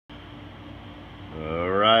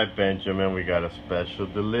Alright, Benjamin, we got a special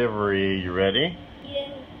delivery. You ready?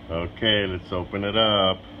 Yeah. Okay, let's open it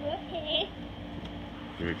up. Okay.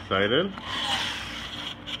 You excited?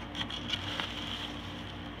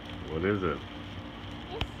 What is it?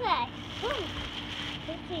 It's like,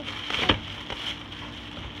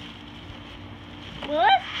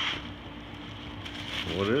 what?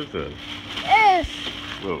 What is it? It's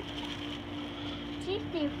Whoa.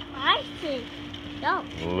 chicken spicy. No.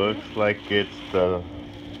 Looks like it's the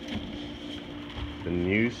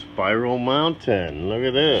new Spiral Mountain. Look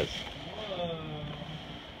at this.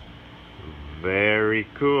 Very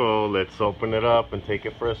cool. Let's open it up and take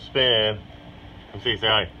it for a spin. Come see, say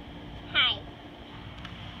hi. Hi.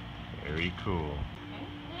 Very cool.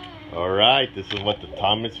 Alright, this is what the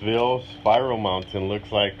Thomasville Spiral Mountain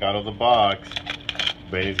looks like out of the box.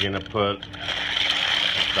 Benny's gonna put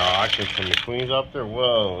Doc and some McQueens up there.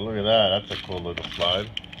 Whoa, look at that. That's a cool little slide.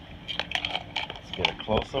 Let's get a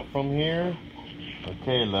close up from here.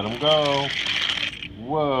 Okay, let him go.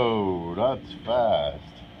 Whoa, that's fast.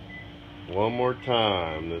 One more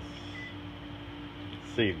time. Let's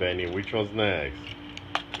see, Benny, which one's next?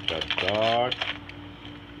 We got Doc,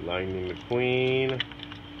 Lightning McQueen,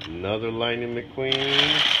 another Lightning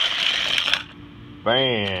McQueen.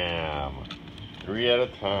 Bam! 3 at a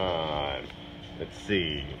time. Let's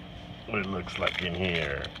see what it looks like in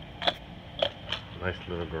here. Nice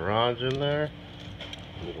little garage in there.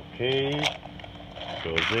 Little cave.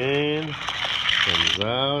 Goes in, comes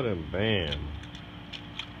out, and bam.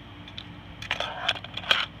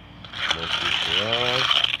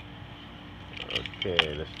 Garage.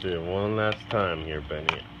 Okay, let's do it one last time here,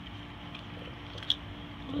 Benny.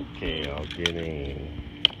 Okay, I'll get in.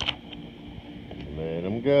 Let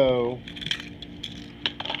him go.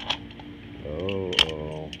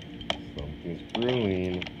 Oh, something's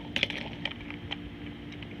brewing.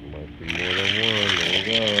 Might be more than one. There we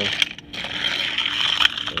go.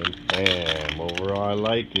 And bam, overall I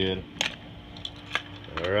like it.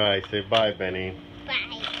 Alright, say bye, Benny.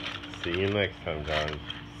 Bye. See you next time, guys.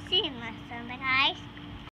 See you next time, guys.